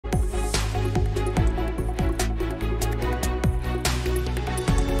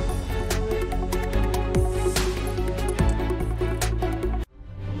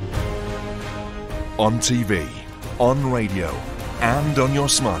On TV, on radio, and on your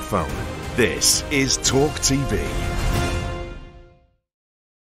smartphone. This is TalkTV.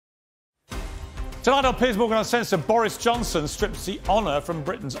 Tonight on Piers Morgan Uncensored, Boris Johnson strips the honour from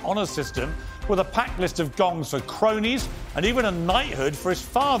Britain's honour system with a packed list of gongs for cronies and even a knighthood for his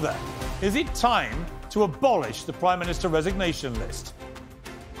father. Is it time to abolish the Prime Minister resignation list?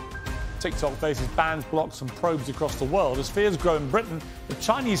 TikTok faces bans, blocks and probes across the world as fears grow in Britain that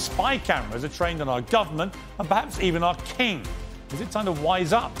Chinese spy cameras are trained on our government and perhaps even our king. Is it time to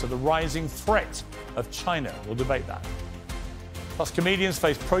wise up to the rising threat of China? We'll debate that. Plus, comedians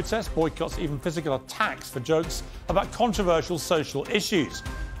face protests, boycotts, even physical attacks for jokes about controversial social issues.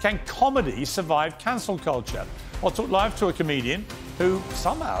 Can comedy survive cancel culture? I'll talk live to a comedian who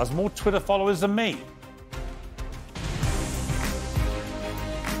somehow has more Twitter followers than me.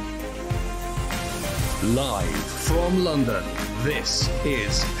 Live from London, this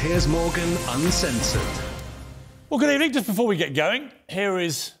is Piers Morgan Uncensored. Well, good evening. Just before we get going, here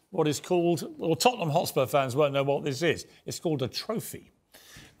is what is called, well, Tottenham Hotspur fans won't know what this is. It's called a trophy.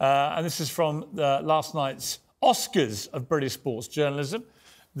 And this is from last night's Oscars of British sports journalism,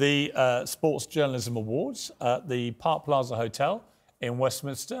 the Sports Journalism Awards at the Park Plaza Hotel in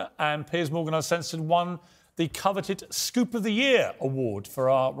Westminster. And Piers Morgan Uncensored won the coveted Scoop of the Year award for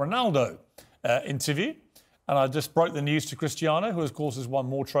our Ronaldo interview. And I just broke the news to Cristiano, who, of course, has won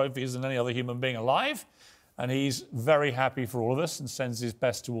more trophies than any other human being alive. And he's very happy for all of us and sends his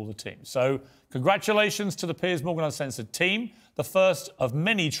best to all the teams. So congratulations to the Piers Morgan Uncensored team, the first of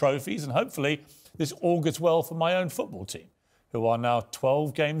many trophies. And hopefully this augurs well for my own football team, who are now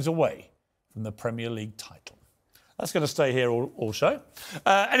 12 games away from the Premier League title. That's going to stay here all show.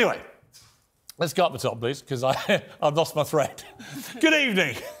 Anyway, let's go up the top, please, because I've lost my thread. Good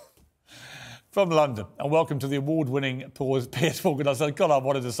evening. From London, and welcome to the award-winning Piers Morgan Uncensored. God, I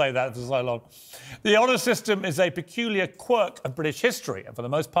wanted to say that for so long. The honour system is a peculiar quirk of British history, and for the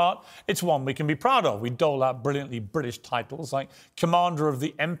most part, it's one we can be proud of. We dole out brilliantly British titles like Commander of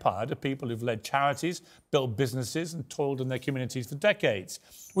the Empire to people who've led charities, built businesses and toiled in their communities for decades.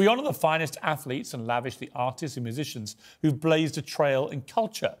 We honour the finest athletes and lavish the artists and musicians who've blazed a trail in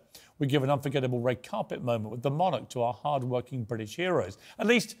culture. We give an unforgettable red carpet moment with the monarch to our hard-working British heroes. At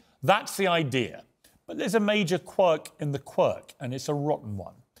least that's the idea. But there's a major quirk in the quirk, and it's a rotten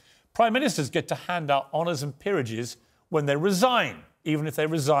one. Prime Ministers get to hand out honours and peerages when they resign, even if they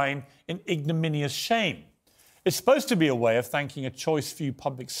resign in ignominious shame. It's supposed to be a way of thanking a choice few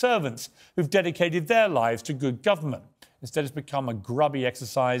public servants who've dedicated their lives to good government. Instead, it's become a grubby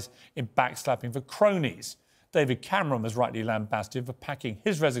exercise in backslapping for cronies. David Cameron was rightly lambasted for packing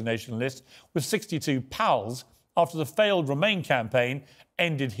his resignation list with 62 pals after the failed Remain campaign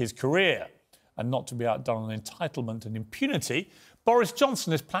ended his career. And not to be outdone on entitlement and impunity, Boris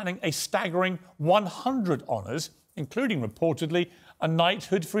Johnson is planning a staggering 100 honours, including, reportedly, a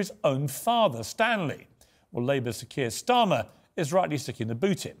knighthood for his own father, Stanley. Well, Labour's Sir Keir Starmer is rightly sticking the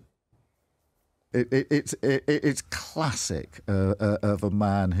boot in. It's classic of a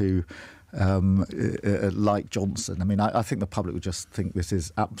man who, like Johnson. I mean, I think the public would just think this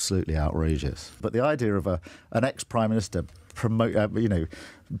is absolutely outrageous. But the idea of an ex-Prime Minister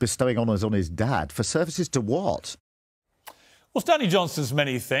bestowing honours on his dad for services to what? Well, Stanley Johnson's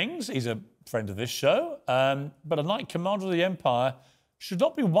many things. He's a friend of this show. But a Knight Commander of the Empire should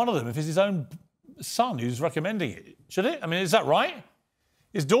not be one of them if it's his own son who's recommending it. Should it? I mean, is that right?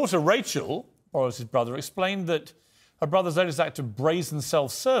 His daughter, Rachel, Boris's brother, explained that her brother's latest act of brazen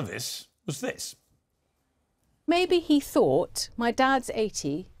self-service was this. Maybe he thought, my dad's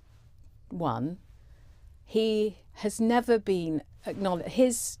 81, he has never been acknowledged,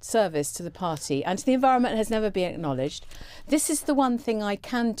 his service to the party and to the environment has never been acknowledged. This is the one thing I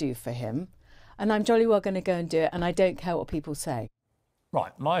can do for him, and I'm jolly well going to go and do it, and I don't care what people say.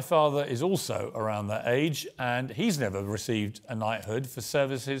 Right, my father is also around that age, and he's never received a knighthood for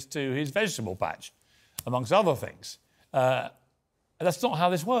services to his vegetable patch, amongst other things. That's not how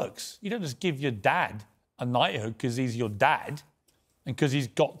this works. You don't just give your dad a knighthood because he's your dad and because he's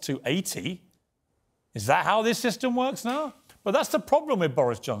got to 80. Is that how this system works now? But that's the problem with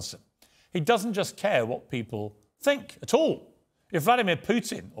Boris Johnson. He doesn't just care what people think at all. If Vladimir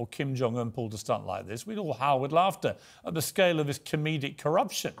Putin or Kim Jong-un pulled a stunt like this, we'd all howl with laughter at the scale of his comedic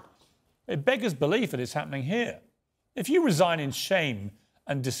corruption. It beggars belief that it's happening here. If you resign in shame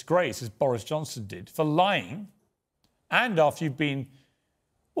and disgrace, as Boris Johnson did, for lying, and after you've been,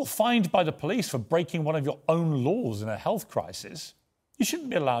 well, fined by the police for breaking one of your own laws in a health crisis, you shouldn't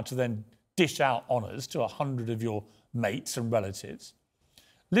be allowed to then dish out honours to 100 of your mates and relatives.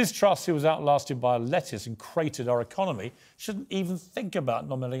 Liz Truss, who was outlasted by a lettuce and cratered our economy, shouldn't even think about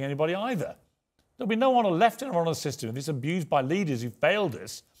nominating anybody either. There'll be no honour left in our honour system if it's abused by leaders who failed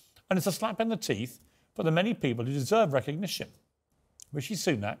us, and it's a slap in the teeth for the many people who deserve recognition. Rishi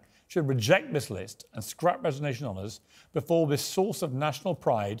Sunak should reject this list and scrap resignation honours before this source of national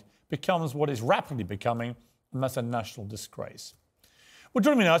pride becomes what is rapidly becoming, and that's a national disgrace. Well,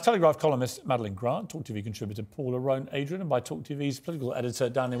 joining me now is Telegraph columnist Madeline Grant, TalkTV contributor Paula Roan Adrian, and by TalkTV's political editor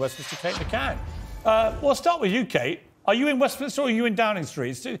down in Westminster, Kate McCann. Well, I'll start with you, Kate. Are you in Westminster or are you in Downing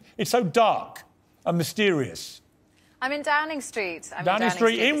Street? It's so dark and mysterious. I'm in Downing Street. Downing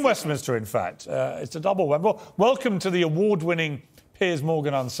Street in Westminster, in fact. It's a double whammy. Well, welcome to the award-winning Piers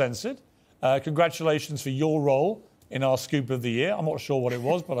Morgan Uncensored. Congratulations for your role in our Scoop of the Year. I'm not sure what it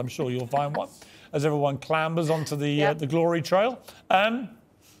was, but I'm sure you'll find one as everyone clambers onto the glory trail.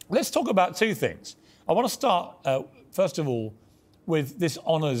 Let's talk about two things. I want to start, first of all, with this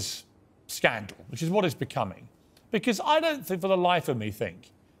honours scandal, which is what it's becoming. Because I don't think, for the life of me,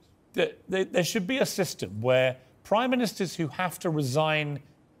 think that there should be a system where Prime Ministers who have to resign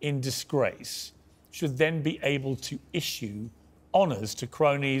in disgrace should then be able to issue honours to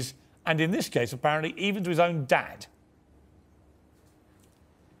cronies, and in this case, apparently, even to his own dad.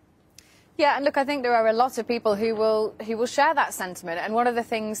 Yeah, and look, I think there are a lot of people who will share that sentiment. And one of the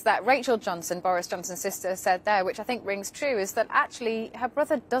things that Rachel Johnson, Boris Johnson's sister, said there, which I think rings true, is that actually her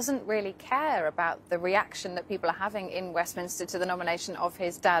brother doesn't really care about the reaction that people are having in Westminster to the nomination of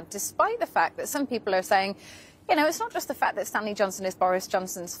his dad, despite the fact that some people are saying, you know, it's not just the fact that Stanley Johnson is Boris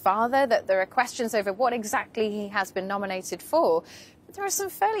Johnson's father, that there are questions over what exactly he has been nominated for. There are some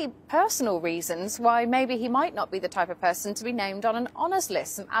fairly personal reasons why maybe he might not be the type of person to be named on an honours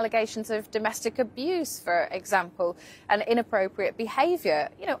list. Some allegations of domestic abuse, for example, and inappropriate behaviour,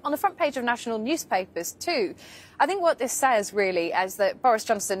 you know, on the front page of national newspapers too. I think what this says really is that Boris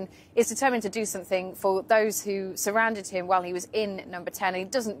Johnson is determined to do something for those who surrounded him while he was in Number 10, and he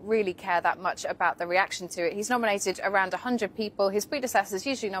doesn't really care that much about the reaction to it. He's nominated around 100 people. His predecessors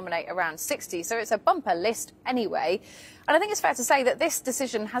usually nominate around 60, so it's a bumper list anyway. And I think it's fair to say that this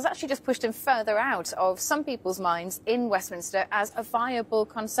decision has actually just pushed him further out of some people's minds in Westminster as a viable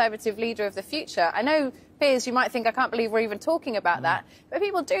Conservative leader of the future. I know, Piers, you might think, I can't believe we're even talking about that, but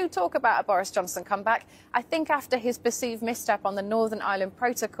people do talk about a Boris Johnson comeback. I think after his perceived misstep on the Northern Ireland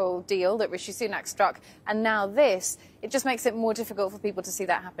Protocol deal that Rishi Sunak struck, and now this, it just makes it more difficult for people to see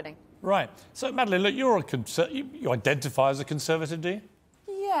that happening. Right. So, Madeline, look, you identify as a Conservative, do you?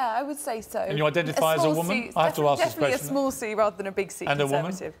 Yeah, I would say so. And you identify as a woman? C, I have to ask this question. Definitely a small C rather than a big C. And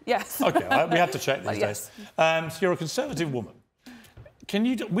Conservative. A woman? Yes. OK, we have to check these days. So you're a Conservative woman.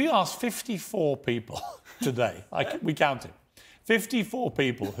 We asked 54 people today, we counted, 54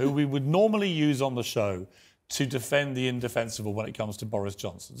 people who we would normally use on the show to defend the indefensible when it comes to Boris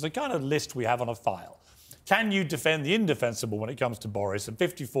Johnson. It's the kind of list we have on a file. Can you defend the indefensible when it comes to Boris? And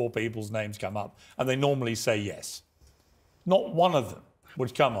 54 people's names come up, and they normally say yes. Not one of them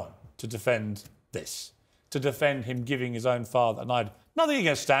would come on to defend this, to defend him giving his own father. And I had nothing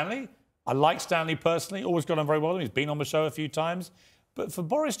against Stanley. I like Stanley personally, always got on very well with him. He's been on the show a few times. But for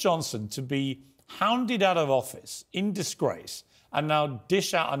Boris Johnson to be hounded out of office in disgrace and now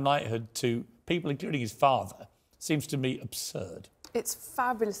dish out a knighthood to people, including his father, seems to me absurd. It's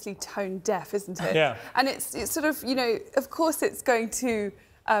fabulously tone deaf, isn't it? Yeah. And it's sort of, you know, of course it's going to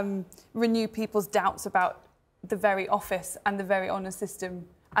renew people's doubts about the very office and the very honour system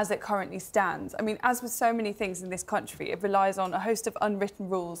as it currently stands. I mean, as with so many things in this country, it relies on a host of unwritten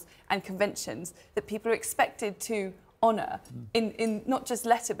rules and conventions that people are expected to honour in not just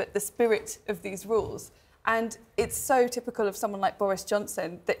letter, but the spirit of these rules. And it's so typical of someone like Boris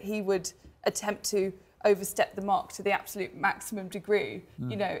Johnson that he would attempt to overstep the mark to the absolute maximum degree.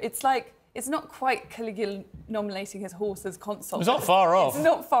 You know, it's like, it's not quite Caligula nominating his horse as consul. It's not far off. It's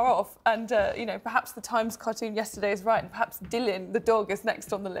not far off. And, you know, perhaps the Times cartoon yesterday is right, and perhaps Dylan, the dog, is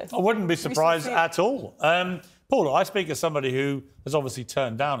next on the list. I wouldn't be surprised at all. Paula, I speak as somebody who has obviously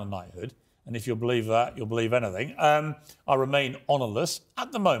turned down a knighthood, and if you'll believe that, you'll believe anything. I remain honourless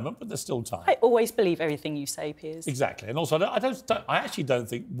at the moment, but there's still time. I always believe everything you say, Piers. Exactly. And also, I actually don't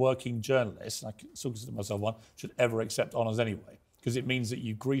think working journalists, and I still consider myself one, should ever accept honours anyway, because it means that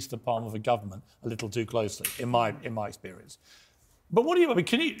you grease the palm of a government a little too closely, in my experience. But what do you... I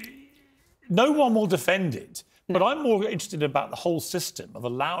mean, no one will defend it, but I'm more interested about the whole system of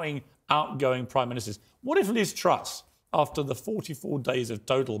allowing outgoing Prime Ministers. What if Liz Truss, after the 44 days of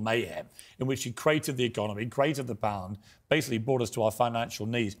total mayhem in which she created the economy, created the pound, basically brought us to our financial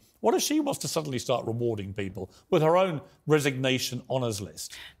knees, what if she wants to suddenly start rewarding people with her own resignation honours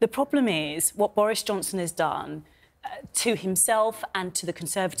list? The problem is what Boris Johnson has done to himself and to the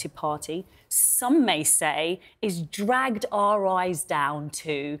Conservative Party, some may say, is dragged our eyes down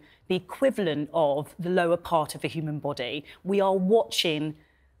to the equivalent of the lower part of the human body. We are watching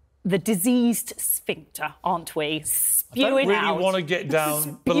the diseased sphincter, aren't we? Spewing out. I don't really want to get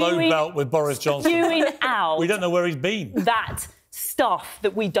down below belt with Boris Johnson. Spewing out. We don't know where he's been. That stuff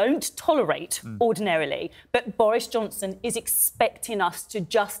that we don't tolerate ordinarily. But Boris Johnson is expecting us to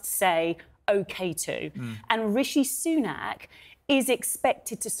just say OK to. And Rishi Sunak is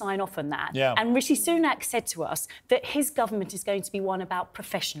expected to sign off on that. Yeah. And Rishi Sunak said to us that his government is going to be one about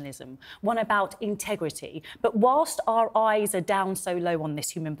professionalism, one about integrity. But whilst our eyes are down so low on this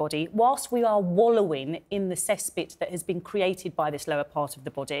human body, whilst we are wallowing in the cesspit that has been created by this lower part of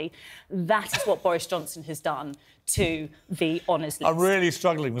the body, that is what Boris Johnson has done to the honours list. I'm really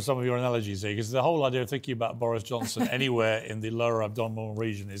struggling with some of your analogies here, because the whole idea of thinking about Boris Johnson anywhere in the lower abdominal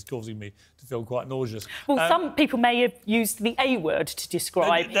region is causing me to feel quite nauseous. Well, some people may have used the A word to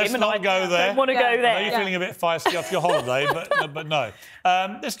describe him. Let's not go there. I don't want to go there. I know you're feeling a bit feisty off your holiday, but no.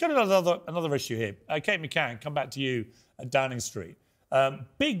 Let's go to another issue here. Kate McCann, come back to you at Downing Street.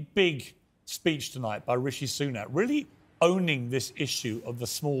 Big speech tonight by Rishi Sunak, really owning this issue of the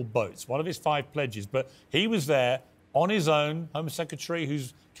small boats, one of his 5 pledges. But he was there on his own, Home Secretary,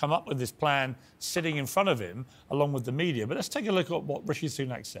 who's come up with this plan, sitting in front of him, along with the media. But let's take a look at what Rishi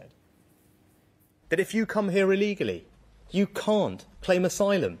Sunak said. That if you come here illegally, you can't claim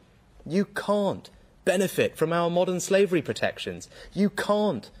asylum. You can't benefit from our modern slavery protections. You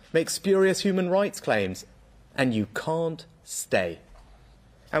can't make spurious human rights claims. And you can't stay.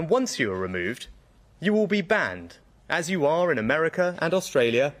 And once you are removed, you will be banned, as you are in America and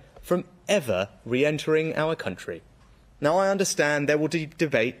Australia, from ever re-entering our country. Now, I understand there will be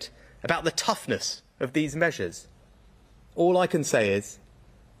debate about the toughness of these measures. All I can say is,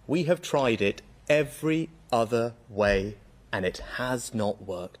 we have tried it every other way, and it has not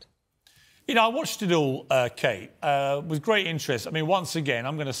worked. You know, I watched it all, Kate, with great interest. I mean, once again,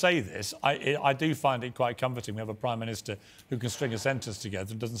 I'm going to say this, I do find it quite comforting. We have a Prime Minister who can string a sentence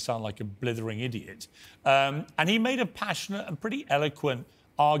together and doesn't sound like a blithering idiot. And he made a passionate and pretty eloquent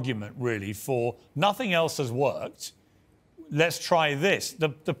argument, really, for nothing else has worked. Let's try this.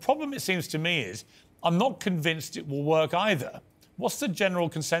 The problem, it seems to me, is I'm not convinced it will work either. What's the general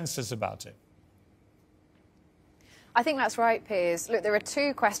consensus about it? I think that's right, Piers. Look, there are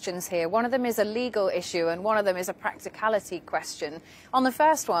 2 questions here. One of them is a legal issue and one of them is a practicality question. On the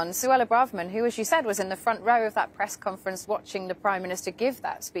first one, Suella Braverman, who, as you said, was in the front row of that press conference watching the Prime Minister give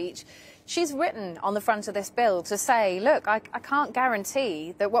that speech, she's written on the front of this bill to say, look, I can't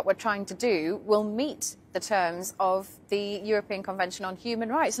guarantee that what we're trying to do will meet the terms of the European Convention on Human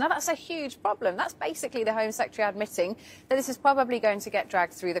Rights. Now, that's a huge problem. That's basically the Home Secretary admitting that this is probably going to get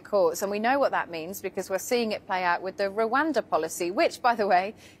dragged through the courts. And we know what that means because we're seeing it play out with the Rwanda policy, which, by the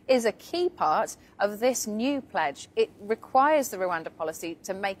way, is a key part of this new pledge. It requires the Rwanda policy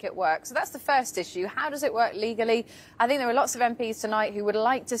to make it work. So that's the first issue. How does it work legally? I think there are lots of MPs tonight who would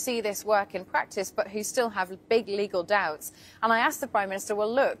like to see this work in practice, but who still have big legal doubts. And I asked the Prime Minister,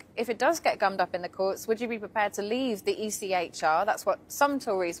 well, look, if it does get gummed up in the courts, would you be prepared to leave the ECHR? That's what some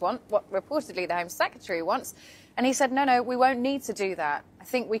Tories want, what reportedly the Home Secretary wants. And he said, no, we won't need to do that. I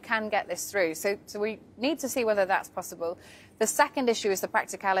think we can get this through. So we need to see whether that's possible. The second issue is the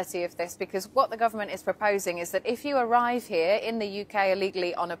practicality of this, because what the government is proposing is that if you arrive here in the UK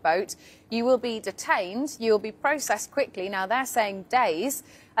illegally on a boat, you will be detained, you will be processed quickly. Now, they're saying days,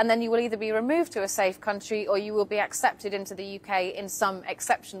 and then you will either be removed to a safe country or you will be accepted into the UK in some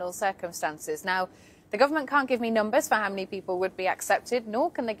exceptional circumstances. Now, the government can't give me numbers for how many people would be accepted, nor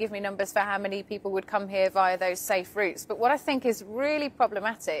can they give me numbers for how many people would come here via those safe routes. But what I think is really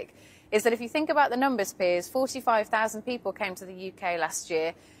problematic is that if you think about the numbers, Piers, 45,000 people came to the UK last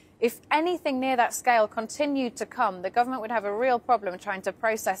year. If anything near that scale continued to come, the government would have a real problem trying to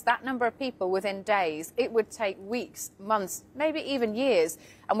process that number of people within days. It would take weeks, months, maybe even years.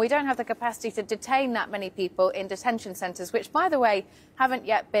 And we don't have the capacity to detain that many people in detention centres, which, by the way, haven't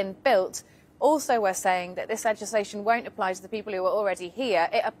yet been built. Also, we're saying that this legislation won't apply to the people who are already here.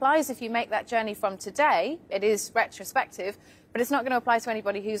 It applies if you make that journey from today. It is retrospective, but it's not going to apply to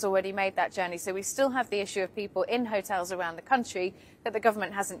anybody who's already made that journey. So we still have the issue of people in hotels around the country that the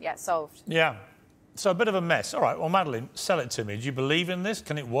government hasn't yet solved. Yeah. So a bit of a mess. All right, well, Madeleine, sell it to me. Do you believe in this?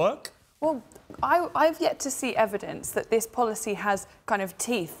 Can it work? Well, I've yet to see evidence that this policy has kind of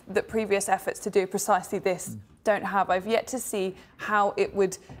teeth that previous efforts to do precisely this don't have. I've yet to see how it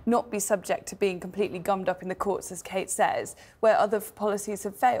would not be subject to being completely gummed up in the courts, as Kate says, where other policies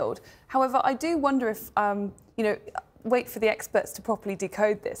have failed. However, I do wonder if, wait for the experts to properly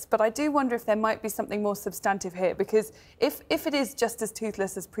decode this, but I do wonder if there might be something more substantive here, because if it is just as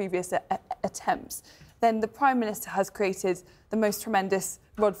toothless as previous attempts, then the Prime Minister has created the most tremendous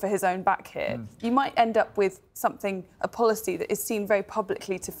rod for his own back here. You might end up with a policy that is seen very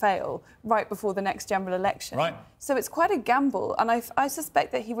publicly to fail right before the next general election. Right. So it's quite a gamble, and I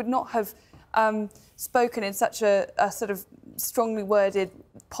suspect that he would not have spoken in such a sort of strongly worded,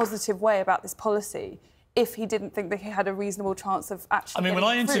 positive way about this policy if he didn't think that he had a reasonable chance of actually when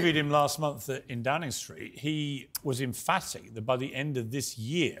I getting it interviewed through. him last month in Downing Street, he was emphatic that by the end of this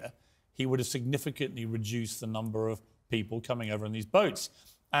year, he would have significantly reduced the number of people coming over on these boats.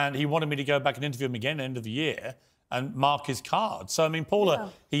 And he wanted me to go back and interview him again at the end of the year and mark his card. So,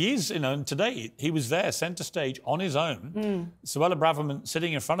 Paula, he is, and today he was there, centre stage, on his own. Suella Braverman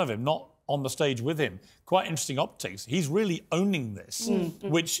sitting in front of him, not on the stage with him. Quite interesting optics. He's really owning this,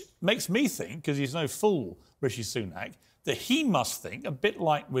 which makes me think, because he's no fool, Rishi Sunak, that he must think, a bit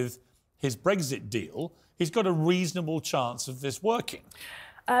like with his Brexit deal, he's got a reasonable chance of this working.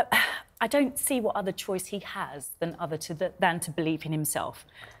 I don't see what other choice he has than to believe in himself.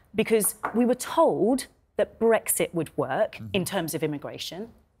 Because we were told that Brexit would work in terms of immigration.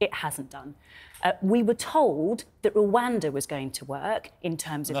 It hasn't done. We were told that Rwanda was going to work in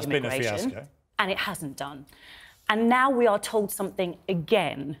terms of immigration. That's been a fiasco. And it hasn't done. And now we are told something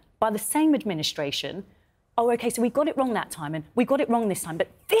again by the same administration. Oh, OK, so we got it wrong that time and we got it wrong this time, but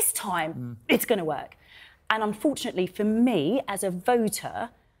this time it's going to work. And unfortunately for me, as a voter,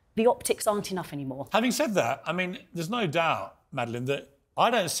 the optics aren't enough anymore. Having said that, there's no doubt, Madeleine, that I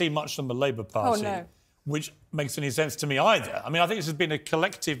don't see much from the Labour Party which makes any sense to me either. I think this has been a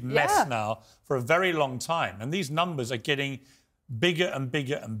collective mess now for a very long time, and these numbers are getting bigger and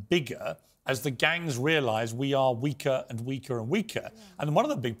bigger and bigger as the gangs realise we are weaker and weaker and weaker. And one of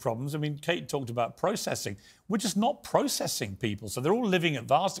the big problems, Kate talked about processing. We're just not processing people. So they're all living at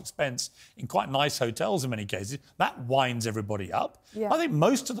vast expense in quite nice hotels in many cases. That winds everybody up. I think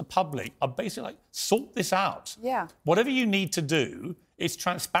most of the public are basically like, sort this out. Whatever you need to do, it's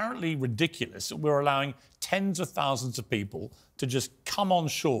transparently ridiculous that we're allowing tens of thousands of people to just come on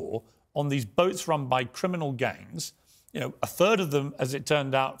shore on these boats run by criminal gangs. A third of them, as it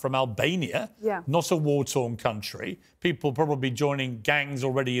turned out, from Albania, not a war-torn country. People probably joining gangs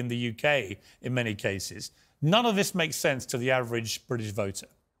already in the UK in many cases. None of this makes sense to the average British voter.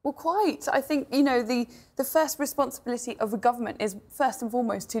 Well, quite. I think, the first responsibility of a government is first and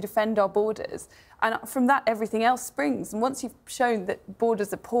foremost to defend our borders. And from that, everything else springs. And once you've shown that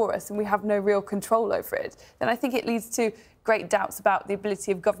borders are porous and we have no real control over it, then I think it leads to great doubts about the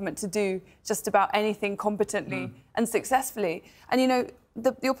ability of government to do just about anything competently and successfully. And,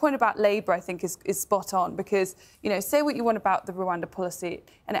 your point about Labour, I think, is spot on because, say what you want about the Rwanda policy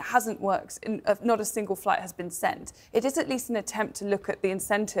and it hasn't worked, not a single flight has been sent. It is at least an attempt to look at the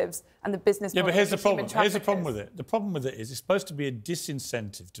incentives and the business model. Yeah, but here's the problem. Here's the problem with it. The problem with it is it's supposed to be a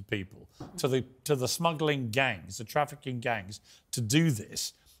disincentive to people, to the smuggling gangs, the trafficking gangs, to do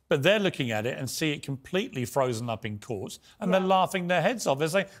this. But they're looking at it and see it completely frozen up in courts, and they're laughing their heads off. They're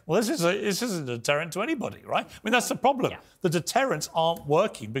saying, well, this isn't a deterrent to anybody, right? That's the problem. The deterrents aren't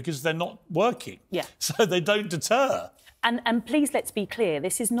working because they're not working. So they don't deter. And please, let's be clear,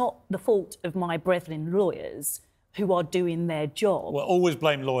 this is not the fault of my brethren lawyers who are doing their job. Well, always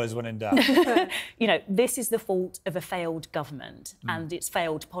blame lawyers when in doubt. This is the fault of a failed government and its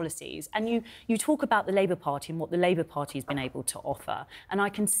failed policies. And you talk about the Labour Party and what the Labour Party has been able to offer. And I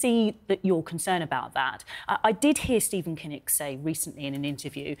can see that you're concerned about that. I did hear Stephen Kinnock say recently in an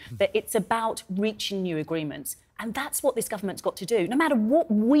interview that it's about reaching new agreements. And that's what this government's got to do. No matter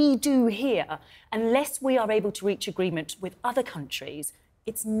what we do here, unless we are able to reach agreement with other countries,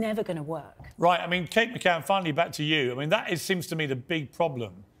 it's never going to work. Right, Kate McCann, finally back to you. That seems to me the big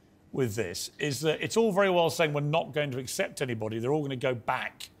problem with this, is that it's all very well saying we're not going to accept anybody, they're all going to go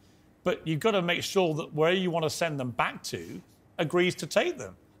back. But you've got to make sure that where you want to send them back to agrees to take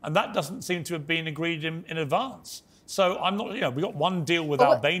them. And that doesn't seem to have been agreed in advance. So I'm not, we've got one deal with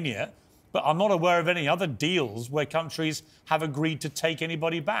Albania, but I'm not aware of any other deals where countries have agreed to take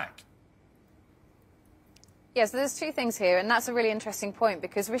anybody back. Yeah, so there's two things here, and that's a really interesting point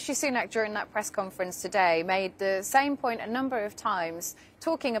because Rishi Sunak, during that press conference today, made the same point a number of times,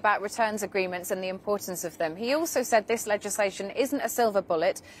 talking about returns agreements and the importance of them. He also said this legislation isn't a silver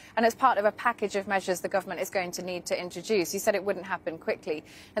bullet and it's part of a package of measures the government is going to need to introduce. He said it wouldn't happen quickly.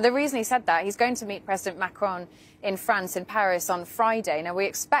 And the reason he said that, he's going to meet President Macron in France, in Paris, on Friday. Now, we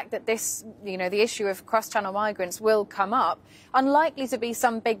expect that this, the issue of cross-channel migrants will come up. Unlikely to be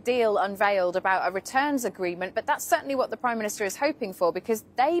some big deal unveiled about a returns agreement, but that's certainly what the Prime Minister is hoping for because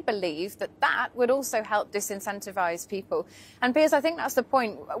they believe that that would also help disincentivise people. And Piers, I think that's the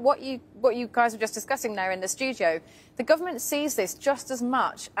point, what you guys were just discussing there in the studio, the government sees this just as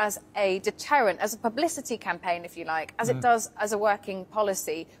much as a deterrent, as a publicity campaign, if you like, as it does as a working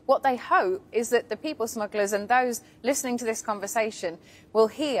policy. What they hope is that the people smugglers and those listening to this conversation will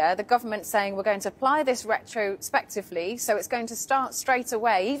hear the government saying we're going to apply this retrospectively, so it's going to start straight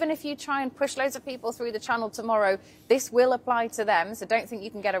away. Even if you try and push loads of people through the channel tomorrow, this will apply to them, so don't think you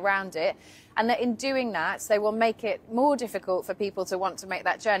can get around it. And that in doing that, they will make it more difficult for people to want to make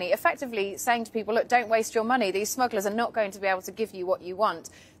that journey, effectively saying to people, look, don't waste your money. These smugglers are not going to be able to give you what you want.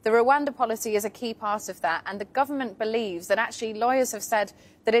 The Rwanda policy is a key part of that, and the government believes that actually lawyers have said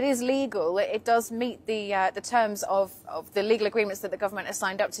that it is legal. It does meet the terms of the legal agreements that the government has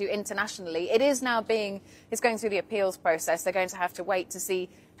signed up to internationally. It is now it's going through the appeals process. They're going to have to wait to see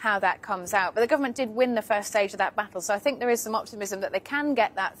how that comes out. But the government did win the first stage of that battle, so I think there is some optimism that they can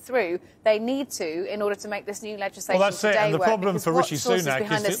get that through. They need to in order to make this new legislation well, that's today it. And the work, problem for Rishi Sunak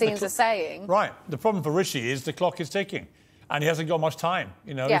behind the scenes are saying. Right. The problem for Rishi is the clock is ticking, and he hasn't got much time.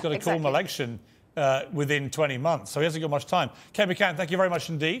 You know, he's got to call an election within 20 months, so he hasn't got much time. Kate McCann, thank you very much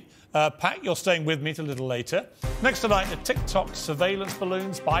indeed. Pat, you're staying with me till a little later. Next tonight, the TikTok surveillance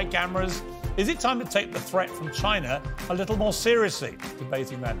balloons, spy cameras. Is it time to take the threat from China a little more seriously?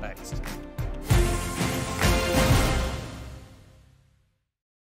 Debating that next.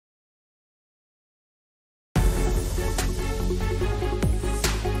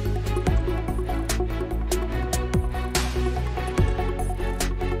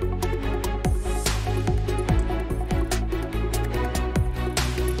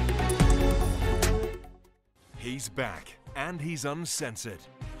 He's back, and he's uncensored.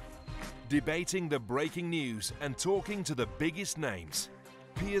 Debating the breaking news and talking to the biggest names.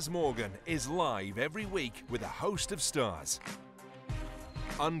 Piers Morgan is live every week with a host of stars.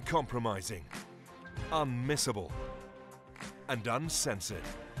 Uncompromising, unmissable, and uncensored.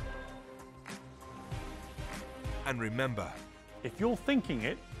 And remember, if you're thinking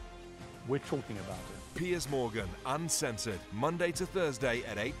it, we're talking about it. Piers Morgan, Uncensored, Monday to Thursday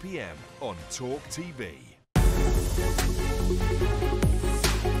at 8 p.m. on TalkTV.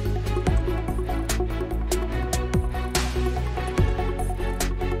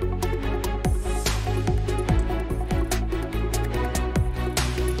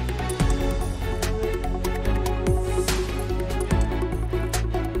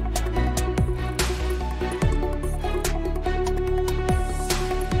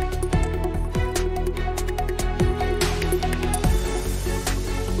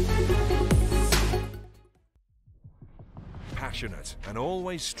 Passionate and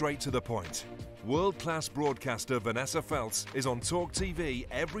always straight to the point. World-class broadcaster Vanessa Feltz is on TalkTV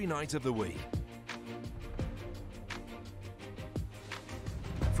every night of the week.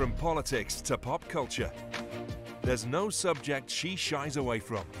 From politics to pop culture, there's no subject she shies away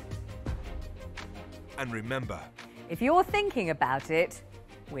from. And remember, if you're thinking about it,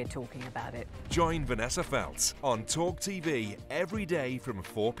 we're talking about it. Join Vanessa Feltz on TalkTV every day from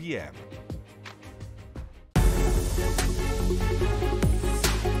 4 p.m.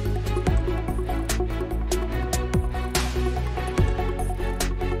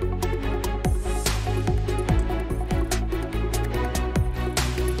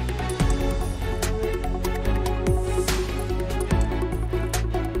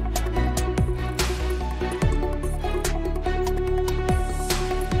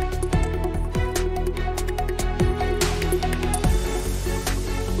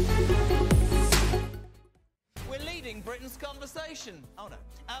 Oh no.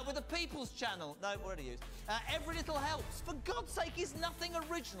 With the People's Channel. No, what did I use? Every Little Helps. For God's sake, is nothing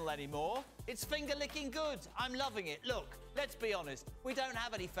original anymore. It's finger-licking good. I'm loving it. Look, let's be honest. We don't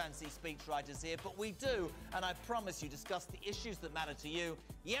have any fancy speechwriters here, but we do, and I promise you, discuss the issues that matter to you.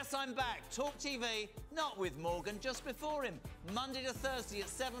 Yes, I'm back. Talk TV, not with Morgan, just before him. Monday to Thursday at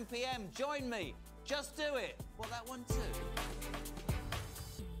 7 p.m. Join me. Just do it. Well, that one too.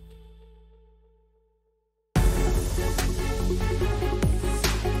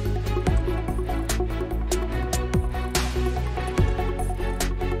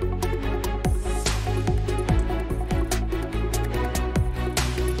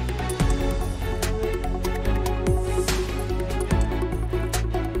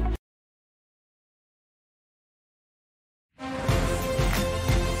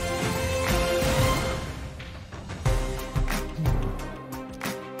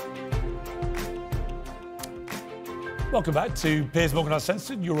 Welcome back to Piers Morgan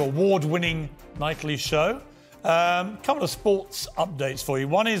Uncensored, your award-winning nightly show. Couple of sports updates for you.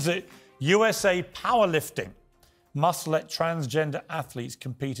 One is that USA Powerlifting must let transgender athletes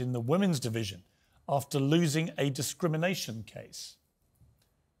compete in the women's division after losing a discrimination case.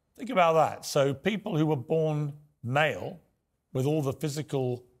 Think about that. So people who were born male with all the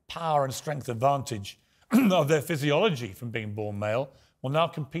physical power and strength advantage of their physiology from being born male will now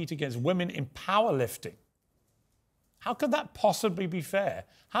compete against women in powerlifting. How could that possibly be fair?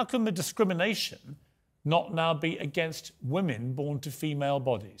 How can the discrimination not now be against women born to female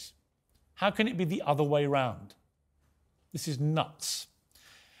bodies? How can it be the other way round? This is nuts.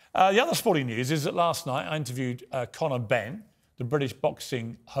 The other sporting news is that last night I interviewed Conor Benn, the British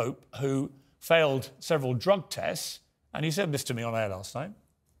boxing hope, who failed several drug tests, and he said this to me on air last night.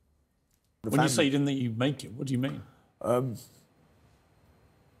 When you say you didn't think you'd make it, what do you mean?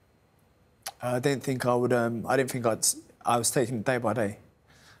 I didn't think I would. I didn't think I was taking it day by day.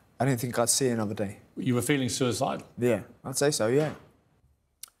 I didn't think I'd see another day. You were feeling suicidal? Yeah, I'd say so, yeah.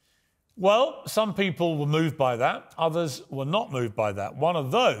 Well, some people were moved by that. Others were not moved by that. One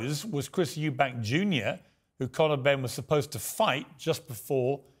of those was Chris Eubank Jr., who Conor Benn was supposed to fight just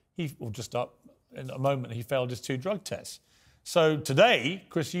before just up in a moment, he failed his 2 drug tests. So today,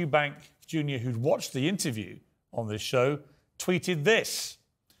 Chris Eubank Jr., who'd watched the interview on this show, tweeted this.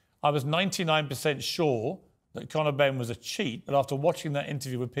 I was 99% sure that Conor Benn was a cheat, but after watching that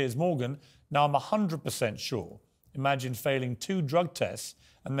interview with Piers Morgan, now I'm 100% sure. Imagine failing 2 drug tests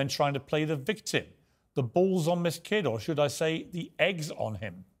and then trying to play the victim. The ball's on this kid, or should I say the egg's on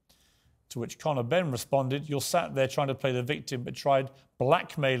him. To which Conor Benn responded, you're sat there trying to play the victim but tried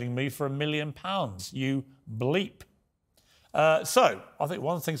blackmailing me for £1 million, you bleep. So I think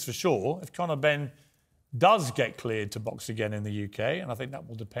one thing's for sure, if Conor Benn does get cleared to box again in the UK, and I think that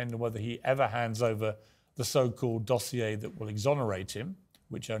will depend on whether he ever hands over the so-called dossier that will exonerate him,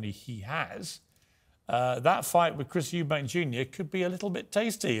 which only he has, that fight with Chris Eubank Jr. could be a little bit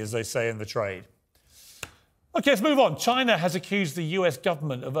tasty, as they say in the trade. OK, let's move on. China has accused the US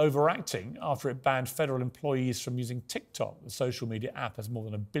government of overacting after it banned federal employees from using TikTok. The social media app has more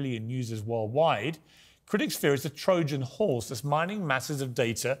than 1 billion users worldwide. Critics fear it's a Trojan horse that's mining masses of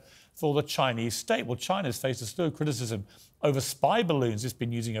data for the Chinese state. Well, China's faced a slew of criticism over spy balloons it's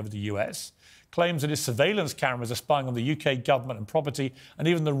been using over the US, claims that its surveillance cameras are spying on the UK government and property, and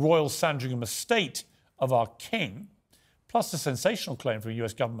even the royal Sandringham estate of our king. Plus the sensational claim from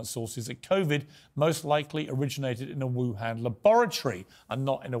US government sources that COVID most likely originated in a Wuhan laboratory and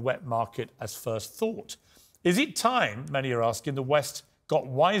not in a wet market as first thought. Is it time, many are asking, the West got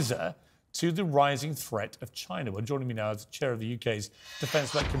wiser to the rising threat of China? Well, joining me now is the chair of the UK's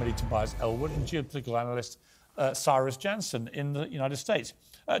Defence-led Committee, Tobias Ellwood, and geopolitical analyst Cyrus Jansen in the United States.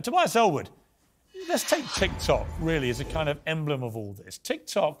 Tobias Ellwood, let's take TikTok really as a kind of emblem of all this.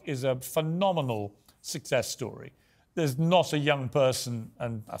 TikTok is a phenomenal success story. There's not a young person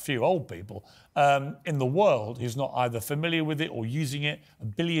and a few old people in the world who's not either familiar with it or using it.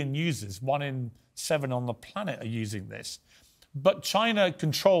 1 billion users, 1 in 7 on the planet are using this. But China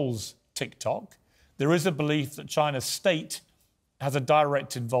controls TikTok. There is a belief that China's state has a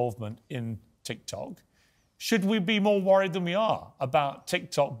direct involvement in TikTok. Should we be more worried than we are about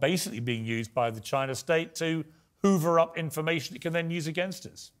TikTok basically being used by the China state to hoover up information it can then use against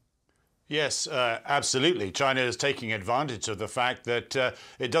us? Yes, absolutely. China is taking advantage of the fact that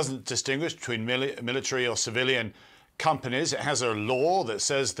it doesn't distinguish between military or civilian companies. It has a law that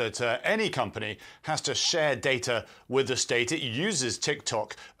says that any company has to share data with the state. It uses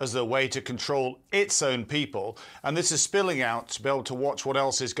TikTok as a way to control its own people. And this is spilling out to be able to watch what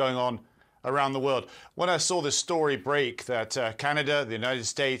else is going on around the world. When I saw this story break that Canada, the United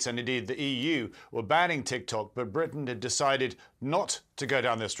States and indeed the EU were banning TikTok, but Britain had decided not to go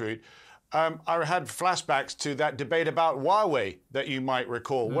down this route, I had flashbacks to that debate about Huawei that you might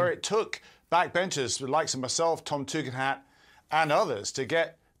recall, where it took backbenchers, the likes of myself, Tom Tugendhat, and others, to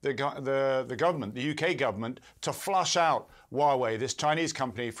get the government, the UK government, to flush out Huawei, this Chinese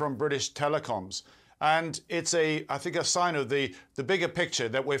company, from British telecoms. And it's I think, a sign of the bigger picture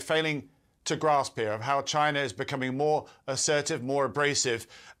that we're failing to grasp here, of how China is becoming more assertive, more abrasive,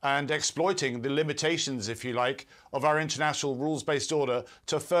 and exploiting the limitations, if you like, of our international rules-based order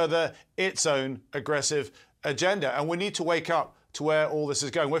to further its own aggressive agenda. And we need to wake up to where all this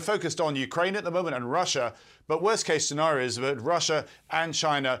is going. We're focused on Ukraine at the moment and Russia, but worst-case scenario is that Russia and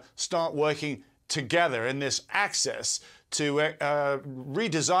China start working together in this axis to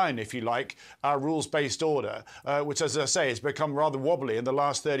redesign, if you like, our rules-based order, which, as I say, has become rather wobbly in the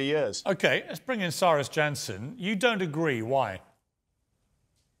last 30 years. OK, let's bring in Cyrus Jansen. You don't agree. Why?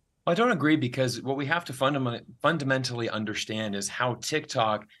 I don't agree because what we have to fundamentally understand is how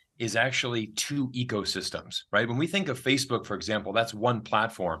TikTok is actually 2 ecosystems, right? When we think of Facebook, for example, that's one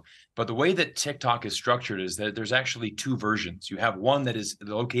platform. But the way that TikTok is structured is that there's actually 2 versions. You have one that is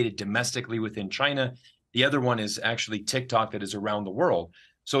located domestically within China. The other one is actually TikTok that is around the world.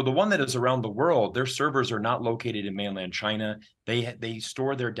 So the one that is around the world, their servers are not located in mainland China. They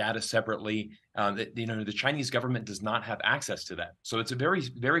store their data separately. The Chinese government does not have access to that. So it's a very,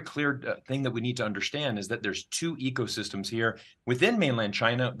 very clear thing that we need to understand is that there's two ecosystems here. Within mainland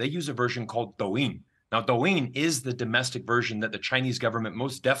China, they use a version called Douyin. Now, Douyin is the domestic version that the Chinese government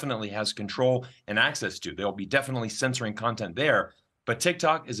most definitely has control and access to. They'll be definitely censoring content there. But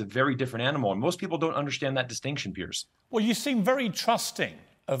TikTok is a very different animal, and most people don't understand that distinction, Piers. Well, you seem very trusting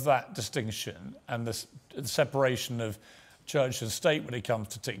of that distinction and the separation of church and state when it comes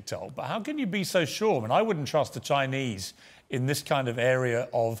to TikTok. But how can you be so sure? I mean, I wouldn't trust the Chinese in this kind of area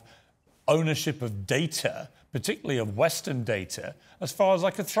of ownership of data, particularly of Western data, as far as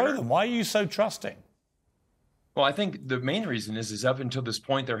I could throw them. Why are you so trusting? Well, I think the main reason is up until this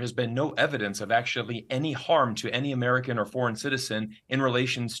point, there has been no evidence of actually any harm to any American or foreign citizen in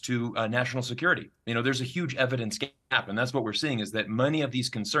relations to national security. There's a huge evidence gap, and that's what we're seeing is that many of these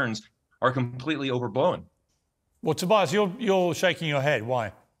concerns are completely overblown. Well, Tobias, you're shaking your head.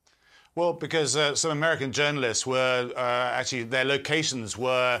 Why? Well, because some American journalists were actually, their locations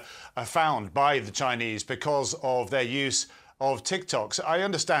were found by the Chinese because of their use of TikTok. So I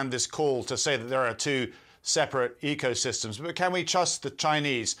understand this call to say that there are two separate ecosystems, but can we trust the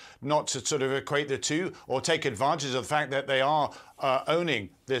Chinese not to sort of equate the two or take advantage of the fact that they are owning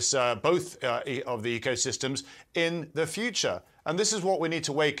this both of the ecosystems in the future? And this is what we need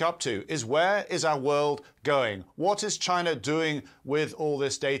to wake up to, is where is our world going? What is China doing with all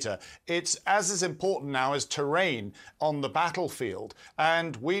this data? It's as important now as terrain on the battlefield.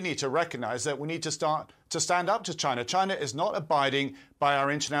 And we need to recognize that we need to start to stand up to China. China is not abiding by our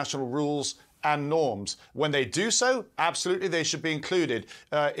international rules and norms. When they do so, absolutely they should be included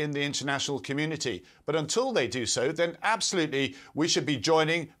in the international community. But until they do so, then absolutely we should be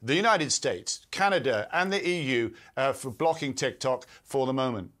joining the United States, Canada and the EU for blocking TikTok for the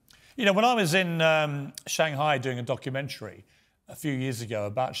moment. When I was in Shanghai doing a documentary a few years ago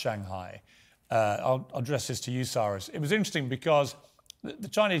about Shanghai, I'll address this to you, Cyrus. It was interesting because the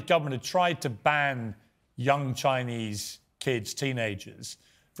Chinese government had tried to ban young Chinese kids, teenagers,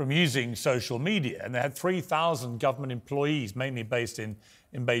 from using social media. And they had 3,000 government employees, mainly based in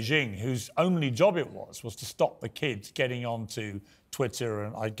Beijing, whose only job it was to stop the kids getting onto Twitter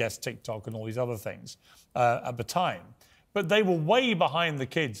and I guess TikTok and all these other things at the time. But they were way behind the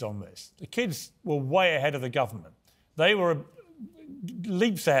kids on this. The kids were way ahead of the government. They were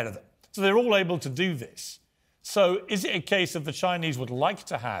leaps ahead of them. So they're all able to do this. So is it a case of the Chinese would like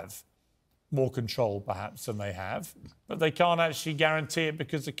to have more control perhaps than they have, but they can't actually guarantee it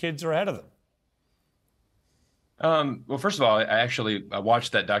because the kids are ahead of them? Well, first of all, I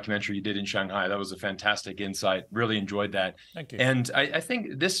watched that documentary you did in Shanghai. That was a fantastic insight. Really enjoyed that. Thank you. And I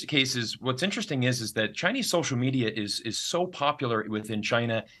think this case is what's interesting is that Chinese social media is so popular within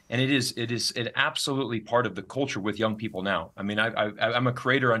China, and it is absolutely part of the culture with young people now. I mean, I'm a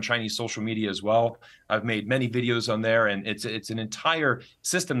creator on Chinese social media as well. I've made many videos on there, and it's an entire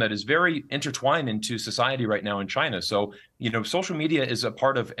system that is very intertwined into society right now in China. So, social media is a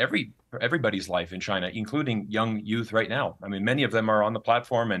part of everybody's life in China, including young youth right now. I mean, many of them are on the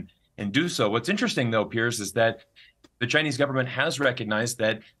platform and do so. What's interesting, though, Piers, is that the Chinese government has recognized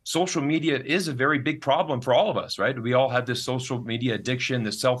that social media is a very big problem for all of us, right? We all have this social media addiction,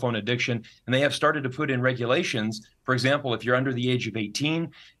 this cell phone addiction, and they have started to put in regulations. For example, if you're under the age of 18,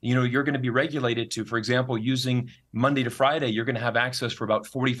 you're going to be regulated to, for example, using Monday to Friday, you're going to have access for about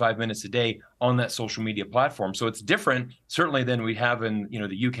 45 minutes a day on that social media platform. So it's different, certainly, than we have in,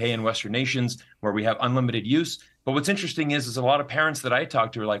 the UK and Western nations where we have unlimited use. But what's interesting is a lot of parents that I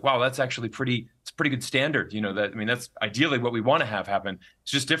talk to are like, wow, that's actually pretty good standard. That's ideally what we want to have happen.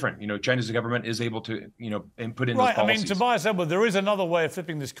 It's just different. China's government is able to, input in those policies. Right. I mean, Tobias Edward, there is another way of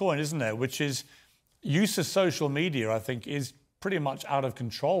flipping this coin, isn't there? Which is use of social media, I think, is pretty much out of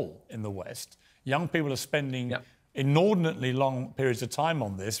control in the West. Young people are spending inordinately long periods of time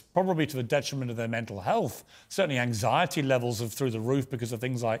on this, probably to the detriment of their mental health. Certainly anxiety levels are through the roof because of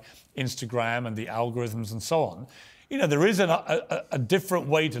things like Instagram and the algorithms and so on. There is a different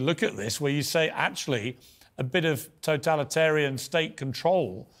way to look at this where you say, actually, a bit of totalitarian state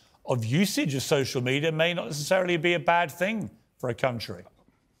control of usage of social media may not necessarily be a bad thing for a country.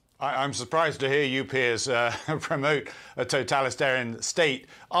 I'm surprised to hear you, Piers, promote a totalitarian state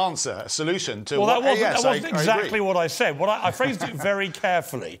solution to that wasn't exactly what I said. I phrased it very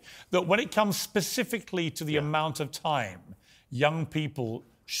carefully, that when it comes specifically to the amount of time young people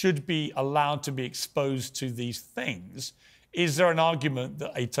should be allowed to be exposed to these things, is there an argument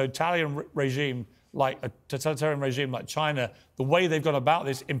that a totalitarian regime like China, the way they've gone about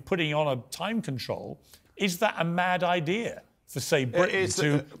this in putting on a time control, is that a mad idea for, say,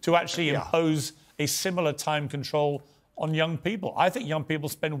 Britain to actually impose a similar time control on young people. I think young people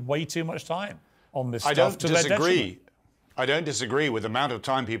spend way too much time on this stuff to their detriment. I don't disagree with the amount of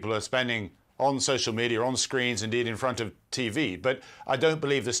time people are spending on social media, on screens, indeed in front of TV, but I don't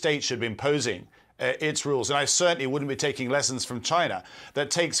believe the state should be imposing its rules. And I certainly wouldn't be taking lessons from China that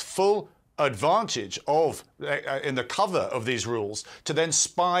takes full advantage of, in the cover of these rules, to then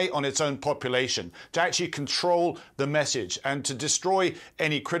spy on its own population, to actually control the message and to destroy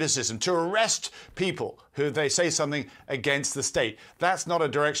any criticism, to arrest people who they say something against the state. That's not a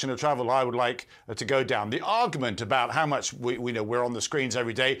direction of travel I would like to go down. The argument about how much we know we're on the screens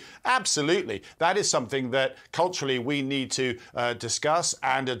every day, absolutely. That is something that culturally we need to discuss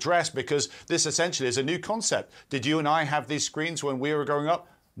and address, because this essentially is a new concept. Did you and I have these screens when we were growing up?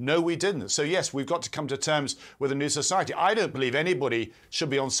 No, we didn't. So, yes, we've got to come to terms with a new society. I don't believe anybody should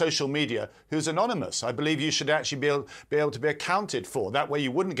be on social media who's anonymous. I believe you should actually be able to be accounted for. That way you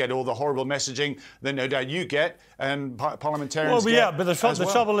wouldn't get all the horrible messaging that no doubt you get and parliamentarians get. Well, but the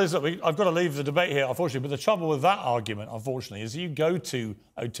trouble is that I've got to leave the debate here, unfortunately. But the trouble with that argument, unfortunately, is you go to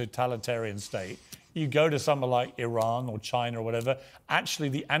a totalitarian state, you go to somewhere like Iran or China or whatever, actually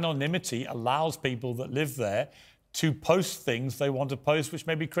the anonymity allows people that live there to post things they want to post which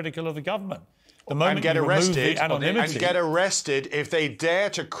may be critical of the government. The moment and get you arrested, remove the anonymity, and get arrested if they dare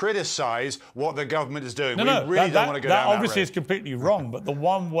to criticise what the government is doing. We really don't want to go down that road. Obviously is completely wrong, but the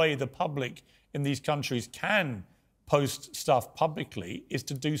one way the public in these countries can post stuff publicly is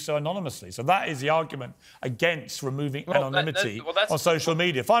to do so anonymously. So that is the argument against removing anonymity on social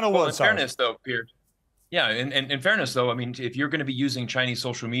media. Final word, in fairness, though, Piers. Yeah, and in fairness, though, I mean, if you're going to be using Chinese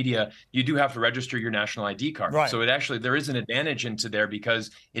social media, you do have to register your national ID card. Right. So there is an advantage into there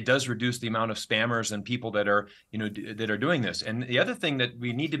because it does reduce the amount of spammers and people that are, that are doing this. And the other thing that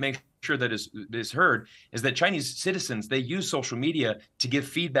we need to make sure that is heard is that Chinese citizens, they use social media to give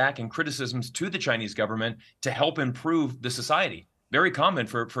feedback and criticisms to the Chinese government to help improve the society. Very common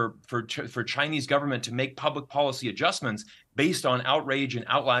for Chinese government to make public policy adjustments based on outrage and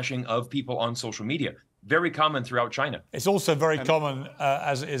outlashing of people on social media. Very common throughout China. It's also very common,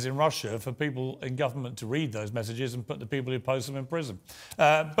 as it is in Russia, for people in government to read those messages and put the people who post them in prison.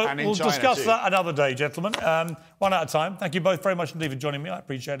 But we'll discuss that another day, gentlemen. One at a time. Thank you both very much indeed for joining me. I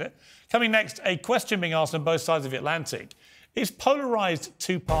appreciate it. Coming next, a question being asked on both sides of the Atlantic. Is polarised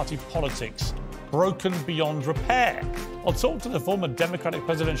two-party politics broken beyond repair? I'll talk to the former Democratic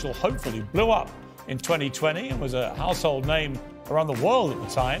presidential hopeful who blew up in 2020 and was a household name around the world at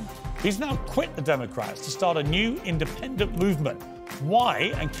the time. He's now quit the Democrats to start a new independent movement.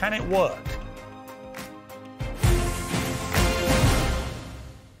 Why, and can it work?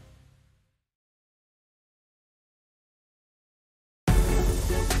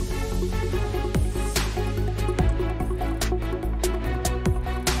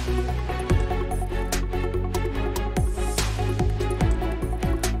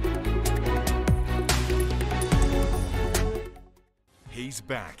 He's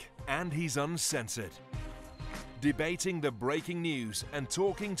back, and he's uncensored. Debating the breaking news and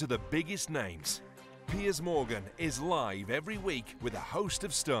talking to the biggest names. Piers Morgan is live every week with a host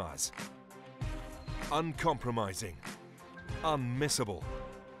of stars. Uncompromising, unmissable,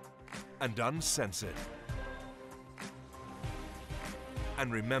 and uncensored.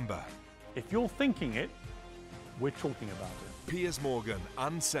 And remember, if you're thinking it, we're talking about it. Piers Morgan,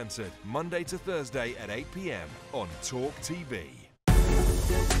 Uncensored, Monday to Thursday at 8 p.m. on TalkTV.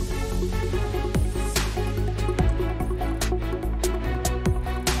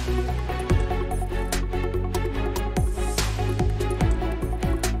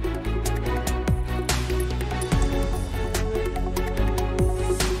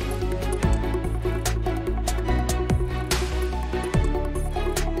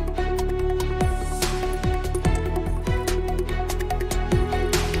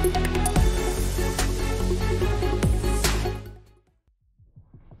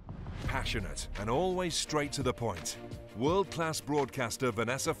 Passionate and always straight to the point. World-class broadcaster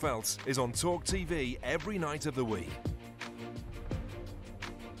Vanessa Feltz is on TalkTV every night of the week.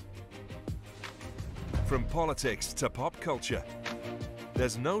 From politics to pop culture,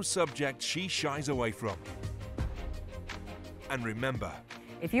 there's no subject she shies away from. And remember,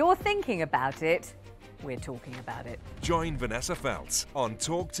 if you're thinking about it, we're talking about it. Join Vanessa Feltz on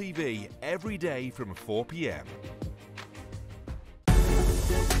TalkTV every day from 4 p.m.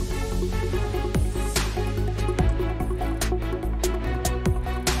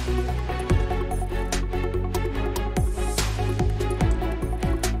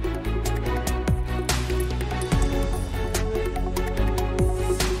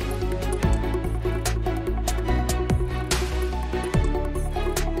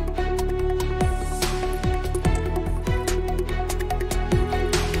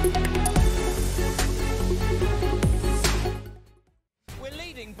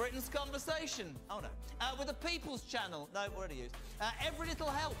 channel. No, what did I use? Every little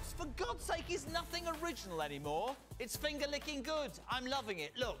helps. For God's sake, is nothing original anymore. It's finger-licking good. I'm loving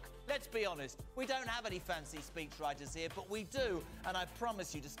it. Look, let's be honest. We don't have any fancy speechwriters here, but we do, and I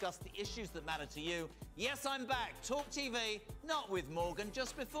promise you, discuss the issues that matter to you. Yes, I'm back. TalkTV, not with Morgan,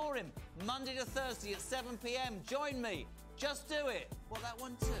 just before him. Monday to Thursday at 7 p.m. Join me. Just do it. Well, that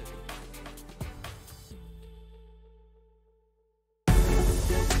one too.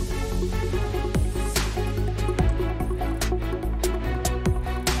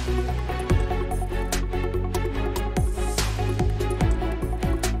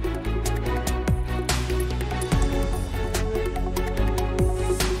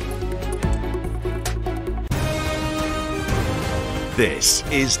 This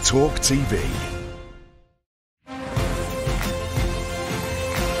is TalkTV.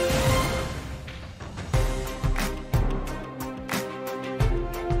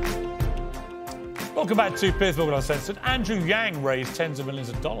 Welcome back to Piers Morgan Uncensored. Andrew Yang raised tens of millions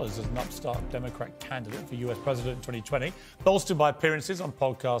of dollars as an upstart Democrat candidate for US president in 2020, bolstered by appearances on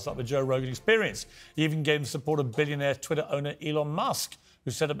podcasts like the Joe Rogan Experience. He even gave him support of billionaire Twitter owner Elon Musk,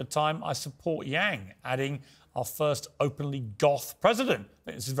 who said at the time, "I support Yang," adding, "our first openly goth president." I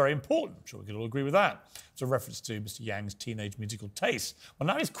think this is very important. I'm sure we can all agree with that. It's a reference to Mr. Yang's teenage musical taste. Well,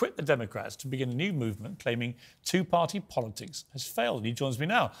 now he's quit the Democrats to begin a new movement claiming two-party politics has failed. He joins me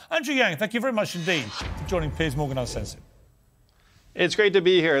now. Andrew Yang, thank you very much indeed for joining Piers Morgan Uncensored. It's great to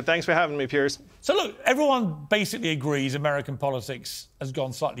be here. Thanks for having me, Piers. So look, everyone basically agrees American politics has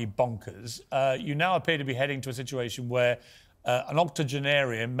gone slightly bonkers. You now appear to be heading to a situation where an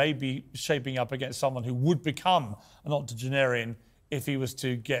octogenarian may be shaping up against someone who would become an octogenarian if he was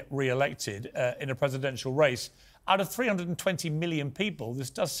to get re-elected in a presidential race. Out of 320 million people, this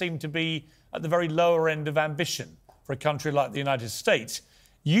does seem to be at the very lower end of ambition for a country like the United States.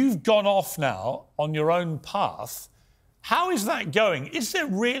 You've gone off now on your own path. How is that going? Is there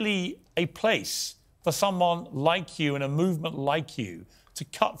really a place for someone like you and a movement like you to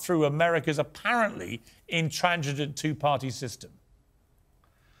cut through America's apparently intransigent two-party system?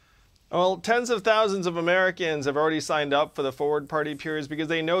 Well, tens of thousands of Americans have already signed up for the Forward Party, Piers, because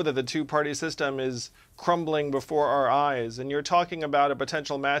they know that the two-party system is crumbling before our eyes. And you're talking about a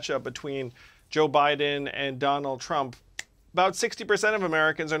potential matchup between Joe Biden and Donald Trump. About 60% of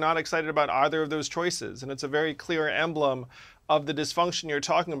Americans are not excited about either of those choices. And it's a very clear emblem of the dysfunction you're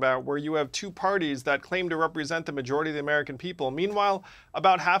talking about, where you have two parties that claim to represent the majority of the American people. Meanwhile,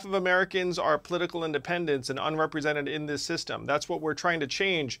 about half of Americans are political independents and unrepresented in this system. That's what we're trying to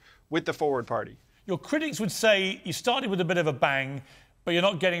change with the Forward Party. Your critics would say you started with a bit of a bang, but you're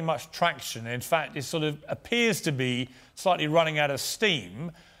not getting much traction. In fact, it sort of appears to be slightly running out of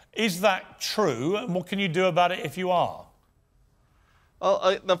steam. Is that true? And what can you do about it if you are?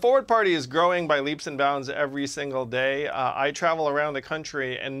 Well, the Forward Party is growing by leaps and bounds every single day. I travel around the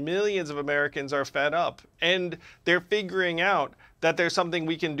country, and millions of Americans are fed up. And they're figuring out that there's something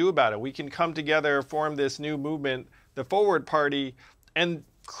we can do about it. We can come together, form this new movement, the Forward Party, and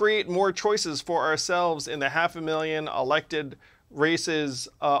create more choices for ourselves in the 500,000 elected races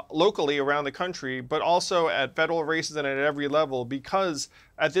locally around the country, but also at federal races and at every level, because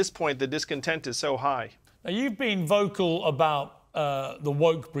at this point, the discontent is so high. Now, you've been vocal about the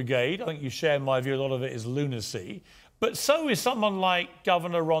woke brigade. I think you share my view, a lot of it is lunacy. But so is someone like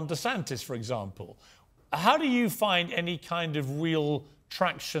Governor Ron DeSantis, for example. How do you find any kind of real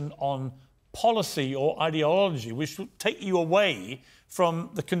traction on policy or ideology which will take you away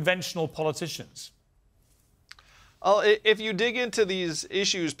from the conventional politicians? Well, if you dig into these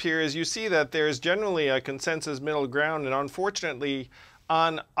issues, Piers, you see that there's generally a consensus middle ground. And unfortunately,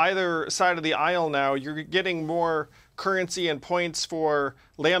 on either side of the aisle now, you're getting more currency and points for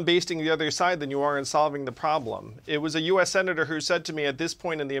lambasting the other side than you are in solving the problem. It was a U.S. senator who said to me, at this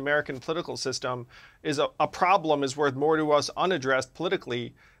point in the American political system, a problem is worth more to us unaddressed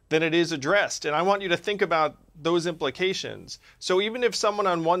politically than it is addressed. And I want you to think about those implications. So even if someone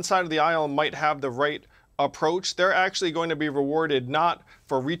on one side of the aisle might have the right approach, they're actually going to be rewarded not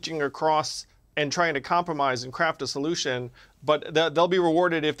for reaching across and trying to compromise and craft a solution, but they'll be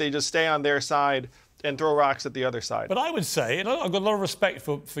rewarded if they just stay on their side and throw rocks at the other side. But I would say, and I've got a lot of respect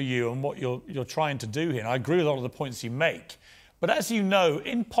for you and what you're trying to do here, and I agree with a lot of the points you make. But as you know,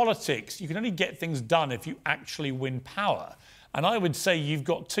 in politics, you can only get things done if you actually win power. And I would say you've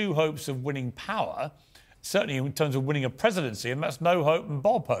got two hopes of winning power, certainly in terms of winning a presidency, and that's no hope and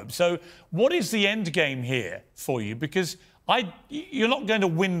Bob hope. So what is the end game here for you? Because you're not going to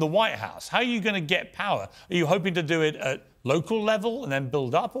win the White House. How are you going to get power? Are you hoping to do it at local level and then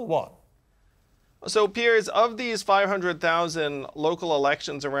build up, or what? So, Piers, of these 500,000 local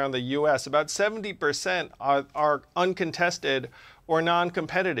elections around the U.S., about 70% are uncontested or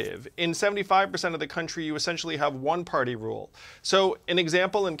non-competitive. In 75% of the country, you essentially have one-party rule. So, an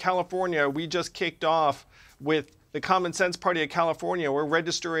example, in California, we just kicked off with the Common Sense Party of California. We're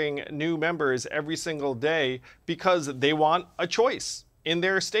registering new members every single day because they want a choice in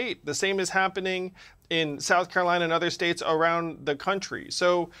their state. The same is happening in South Carolina and other states around the country.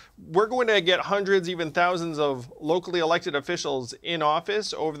 So we're going to get hundreds, even thousands of locally elected officials in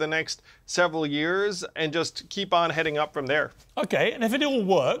office over the next several years and just keep on heading up from there. OK, and if it all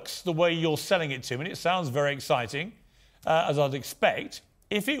works the way you're selling it to me, and it sounds very exciting, as I'd expect,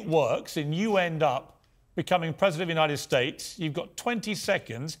 if it works and you end up becoming President of the United States, you've got 20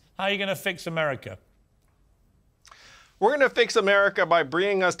 seconds. How are you going to fix America? We're going to fix America by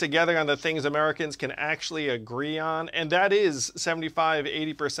bringing us together on the things Americans can actually agree on. And that is 75,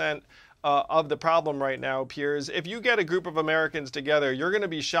 80% of the problem right now, Piers. If you get a group of Americans together, you're going to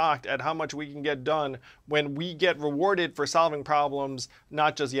be shocked at how much we can get done when we get rewarded for solving problems,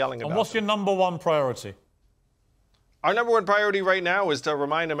 not just yelling about them. And what's your number one priority? Our number one priority right now is to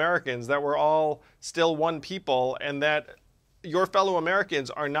remind Americans that we're all still one people and that your fellow Americans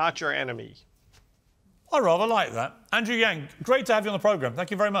are not your enemy. I rather like that. Andrew Yang, great to have you on the programme.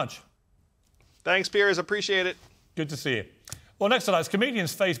 Thank you very much. Thanks, Piers. Appreciate it. Good to see you. Well, next tonight,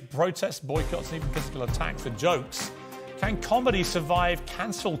 comedians face protests, boycotts, and even physical attacks for jokes. Can comedy survive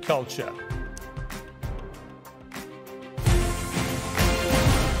cancel culture?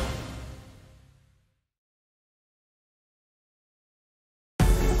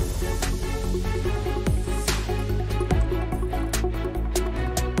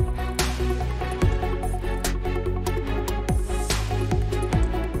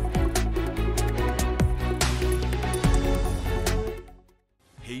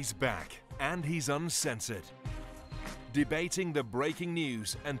 He's back, and he's uncensored. Debating the breaking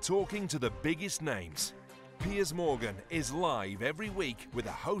news and talking to the biggest names. Piers Morgan is live every week with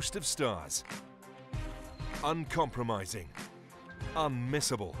a host of stars. Uncompromising,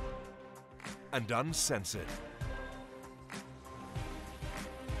 unmissable, and uncensored.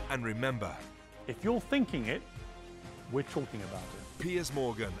 And remember, if you're thinking it, we're talking about it. Piers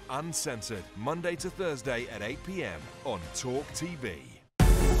Morgan, Uncensored, Monday to Thursday at 8 p.m. on TalkTV.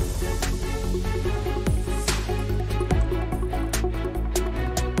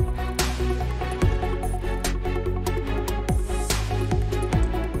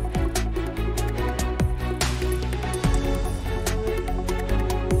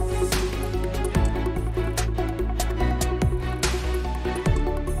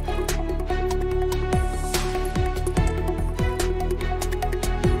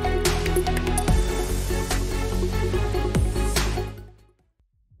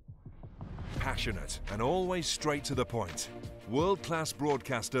 Passionate and always straight to the point. World-class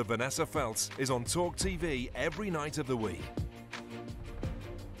broadcaster Vanessa Feltz is on TalkTV every night of the week.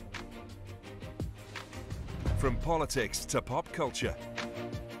 From politics to pop culture,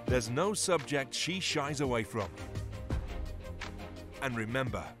 there's no subject she shies away from. And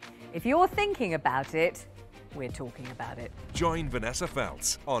remember, if you're thinking about it, we're talking about it. Join Vanessa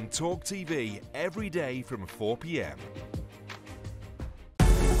Feltz on TalkTV every day from 4 p.m.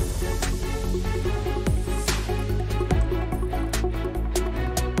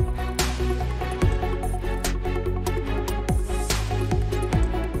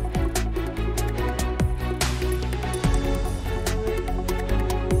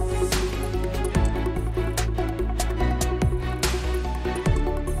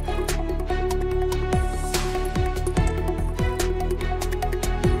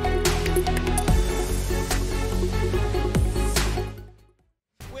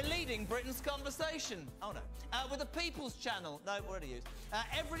 Oh no. With the People's Channel. No, what did I use?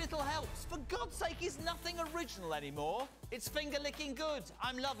 Every little helps. For God's sake, is nothing original anymore. It's finger-licking good.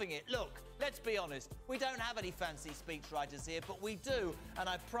 I'm loving it. Look, let's be honest. We don't have any fancy speechwriters here, but we do, and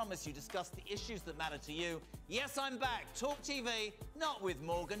I promise you, discuss the issues that matter to you. Yes, I'm back. Talk TV, not with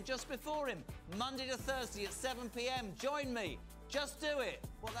Morgan, just before him. Monday to Thursday at 7 p.m. Join me. Just do it.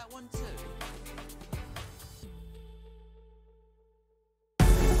 Well, that one too.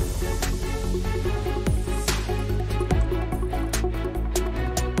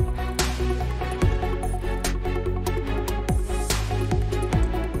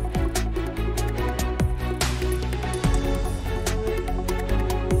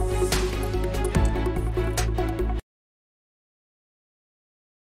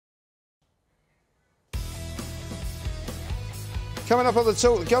 Coming up on the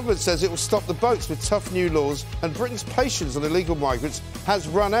talk, the government says it will stop the boats with tough new laws, and Britain's patience on illegal migrants has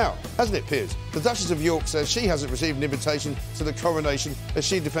run out, hasn't it, Piers? The Duchess of York says she hasn't received an invitation to the coronation as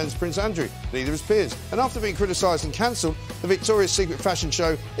she defends Prince Andrew. Neither has Piers. And after being criticised and cancelled, the Victoria's Secret fashion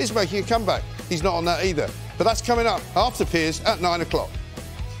show is making a comeback. He's not on that either. But that's coming up after Piers at 9 o'clock.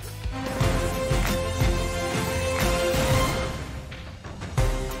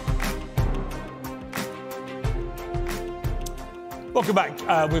 Welcome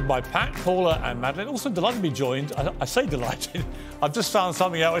back with my Pat, Paula and Madeline. Also delighted to be joined. I say delighted. I've just found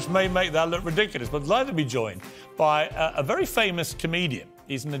something out which may make that look ridiculous, but delighted to be joined by a very famous comedian.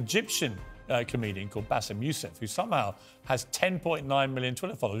 He's an Egyptian comedian called Bassem Youssef, who somehow has 10.9 million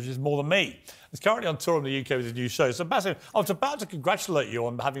Twitter followers, which is more than me. He's currently on tour in the UK with his new show. So, Bassem, I was about to congratulate you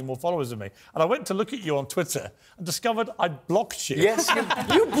on having more followers than me. And I went to look at you on Twitter and discovered I'd blocked you. Yes,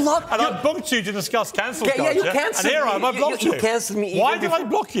 you blocked And I booked you to discuss cancel culture. Yeah, you cancelled and here I am, I blocked you. You cancelled me. Why did I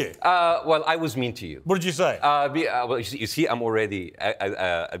block you? Well, I was mean to you. What did you say? Well, you see, I'm already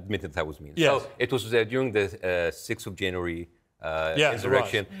admitted I was mean. Yes. So it was during the 6th of January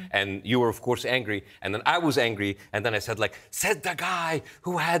insurrection, and you were, of course, angry, and then I was angry, and then I said, like, said the guy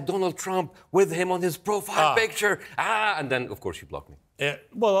who had Donald Trump with him on his profile picture, and then, of course, you blocked me. Yeah,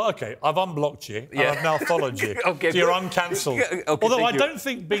 well, OK, I've unblocked you, and I've now followed you. Okay, so you're uncancelled. Okay, Although I don't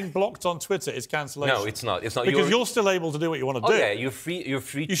think being blocked on Twitter is cancellation. No, it's not. It's not. Because you're still able to do what you want to do. Yeah, you're free. You're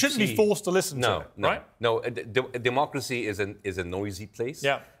free. You shouldn't be forced to listen to it, right? No, democracy is a noisy place.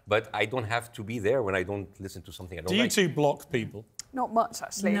 Yeah. But I don't have to be there when I don't listen to something I don't like. Do you two block people? Not much,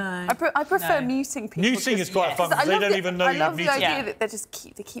 actually. No. I prefer muting people. Muting is quite fun because they don't even know you're muting. I love the idea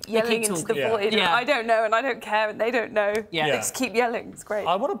that they keep yelling into the void. Yeah. I don't know and I don't care and they don't know. Yeah. They just keep yelling. It's great.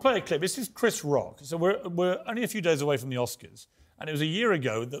 I want to play a clip. This is Chris Rock. So we're only a few days away from the Oscars. And it was a year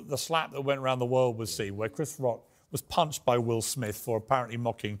ago that the slap that went around the world was seen, where Chris Rock was punched by Will Smith for apparently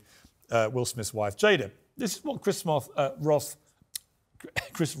mocking Will Smith's wife, Jada. This is what Chris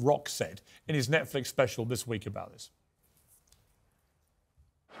Rock said in his Netflix special this week about this.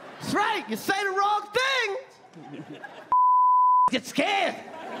 That's right, you say the wrong thing, get scared.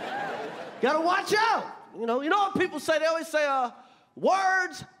 Gotta watch out. You know what people say? They always say,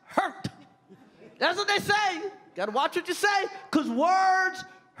 words hurt. That's what they say. Gotta watch what you say, because words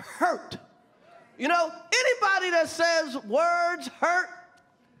hurt. You know, anybody that says words hurt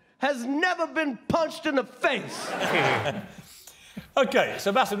has never been punched in the face. OK,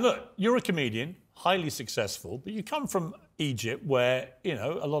 so Bassem, look, you're a comedian, highly successful, but you come from Egypt where, you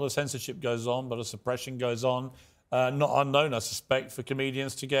know, a lot of censorship goes on, a lot of suppression goes on. Not unknown, I suspect, for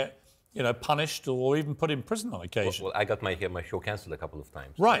comedians to get, you know, punished or even put in prison on occasion. Well, I got my show cancelled a couple of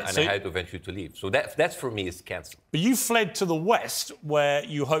times. Right. And So I had eventually to leave. So that's for me is cancelled. But you fled to the West where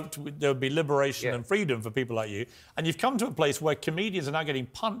you hoped there would be liberation and freedom for people like you. And you've come to a place where comedians are now getting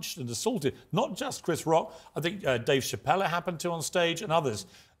punched and assaulted. Not just Chris Rock. I think Dave Chappelle happened to on stage and others.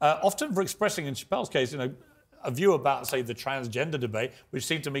 Often for expressing, in Chappelle's case, you know, a view about, say, the transgender debate, which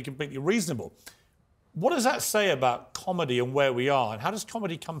seemed to me completely reasonable. What does that say about comedy and where we are? And how does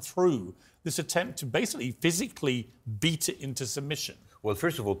comedy come through this attempt to basically physically beat it into submission? Well,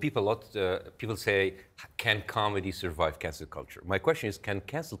 first of all, people say, can comedy survive cancel culture? My question is, can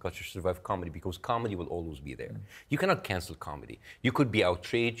cancel culture survive comedy? Because comedy will always be there. You cannot cancel comedy. You could be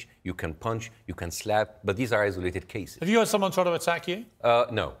outraged, you can punch, you can slap, but these are isolated cases. Have you had someone try to attack you?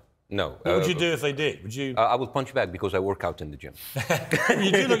 No. What would you do if they did? Would you? I would punch back because I work out in the gym.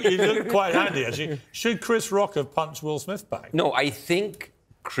 You look quite handy, actually. Should Chris Rock have punched Will Smith back? No, I think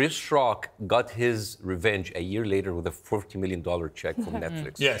Chris Rock got his revenge a year later with a $40 million check from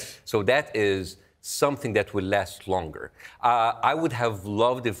Netflix. Yes. So that is something that will last longer. I would have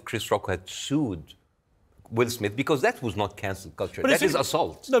loved if Chris Rock had sued Will Smith because that was not cancel culture. That is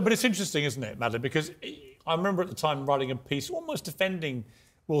assault. No, but it's interesting, isn't it, Madeline? Because I remember at the time writing a piece almost defending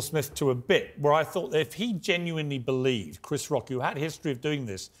Will Smith to a bit, where I thought that if he genuinely believed Chris Rock, who had a history of doing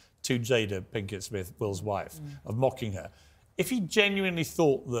this to Jada Pinkett Smith, Will's wife, of mocking her, if he genuinely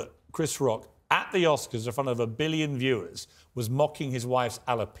thought that Chris Rock, at the Oscars in front of 1 billion viewers, was mocking his wife's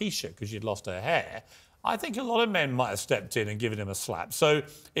alopecia because she'd lost her hair, I think a lot of men might have stepped in and given him a slap. So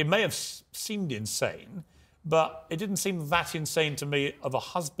it may have seemed insane, but it didn't seem that insane to me of a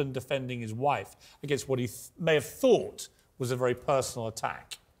husband defending his wife against what he may have thought was a very personal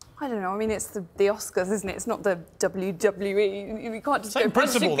attack. I don't know. I mean, it's the Oscars, isn't it? It's not the WWE. You can't just go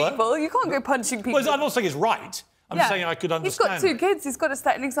punching people. Though. You can't go punching people. Well, I'm not saying it's right. I'm saying I could understand. He's got 2 kids. He's got to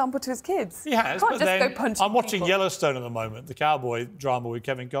set an example to his kids. He has, you can't but just then go punching I'm watching people. Yellowstone at the moment, the cowboy drama with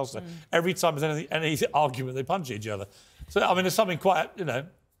Kevin Costner. Every time there's any argument, they punch each other. So, I mean, there's something quite, you know,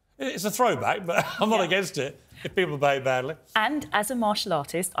 It's a throwback, but I'm not against it if people behave badly. And as a martial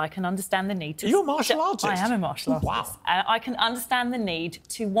artist, I can understand the need to... You're a martial artist? I am a martial artist. Wow. I can understand the need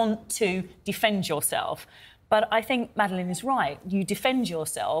to want to defend yourself. But I think Madeline is right. You defend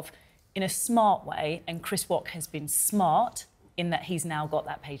yourself in a smart way, and Chris Rock has been smart in that he's now got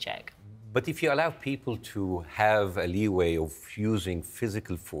that paycheck. But if you allow people to have a leeway of using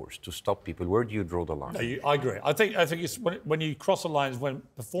physical force to stop people, where do you draw the line? No, I agree. I think it's when you cross a line is when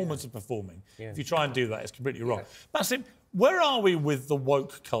performers are performing. If you try and do that, it's completely wrong. Bassem, where are we with the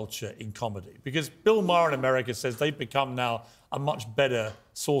woke culture in comedy? Because Bill Maher in America says they've become now a much better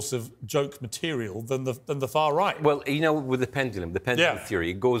source of joke material than the far right. Well, you know, with the pendulum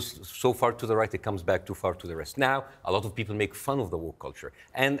theory, it goes so far to the right, it comes back too far to the rest. Now, a lot of people make fun of the woke culture.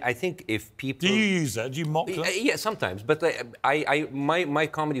 And I think if people... Do you use that? Do you mock that? Yeah, sometimes. But my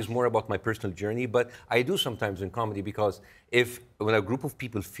comedy is more about my personal journey, but I do sometimes in comedy because when a group of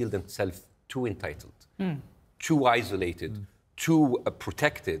people feel themselves too entitled, too isolated, too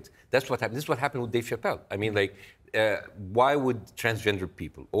protected, that's what happened. This is what happened with Dave Chappelle. I mean, like, why would transgender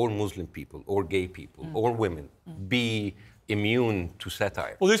people, or Muslim people, or gay people, or women be immune to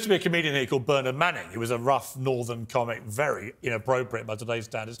satire? Well, there used to be a comedian here called Bernard Manning. He was a rough northern comic, very inappropriate by today's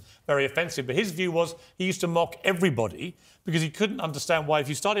standards, very offensive. But his view was he used to mock everybody because he couldn't understand why, if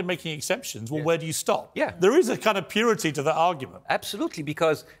you started making exceptions, well, where do you stop? Yeah. There is a kind of purity to that argument. Absolutely,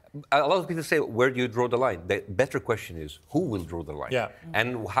 because a lot of people say, where do you draw the line? The better question is, who will draw the line? Yeah.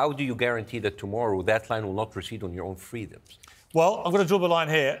 And how do you guarantee that tomorrow that line will not recede on your own freedoms? Well, I'm going to draw the line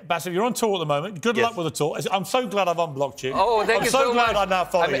here. Bassem, you're on tour at the moment. Good luck with the tour. I'm so glad I've unblocked you. Oh, thank you so much. I'm so glad I now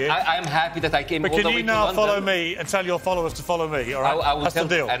follow you. I'm happy that I came but all the way can you to now London. follow me and tell your followers to follow me, all right? I will That's tell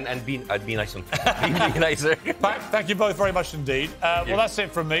the deal. And be nice on be nicer. Thank you both very much indeed. Well, that's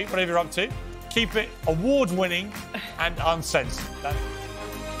it from me. Whatever you're up to, keep it award-winning and uncensored.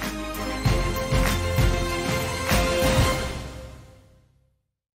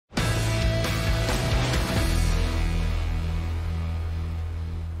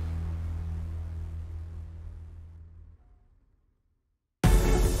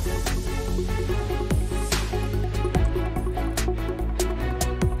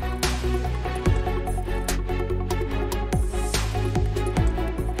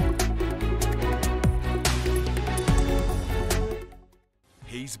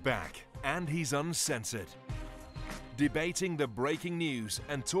 He's back, and he's uncensored. Debating the breaking news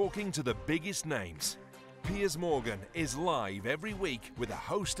and talking to the biggest names. Piers Morgan is live every week with a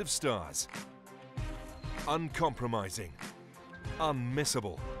host of stars. Uncompromising,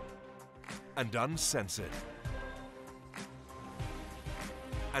 unmissable, and uncensored.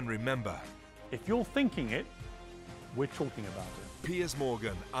 And remember, if you're thinking it, we're talking about it. Piers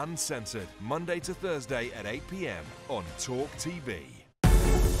Morgan, Uncensored, Monday to Thursday at 8 p.m. on TalkTV.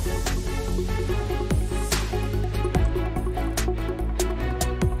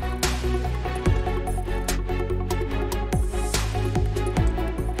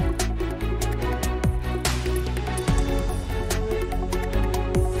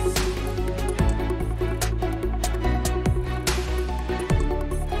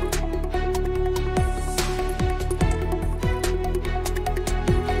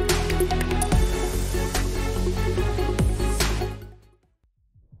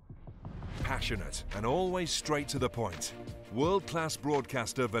 Passionate and always straight to the point. World-class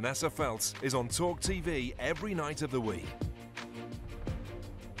broadcaster Vanessa Feltz is on TalkTV every night of the week.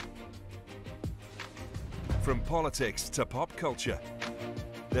 From politics to pop culture,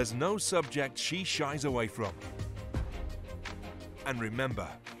 there's no subject she shies away from. And remember,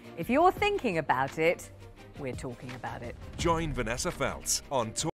 if you're thinking about it, we're talking about it. Join Vanessa Feltz on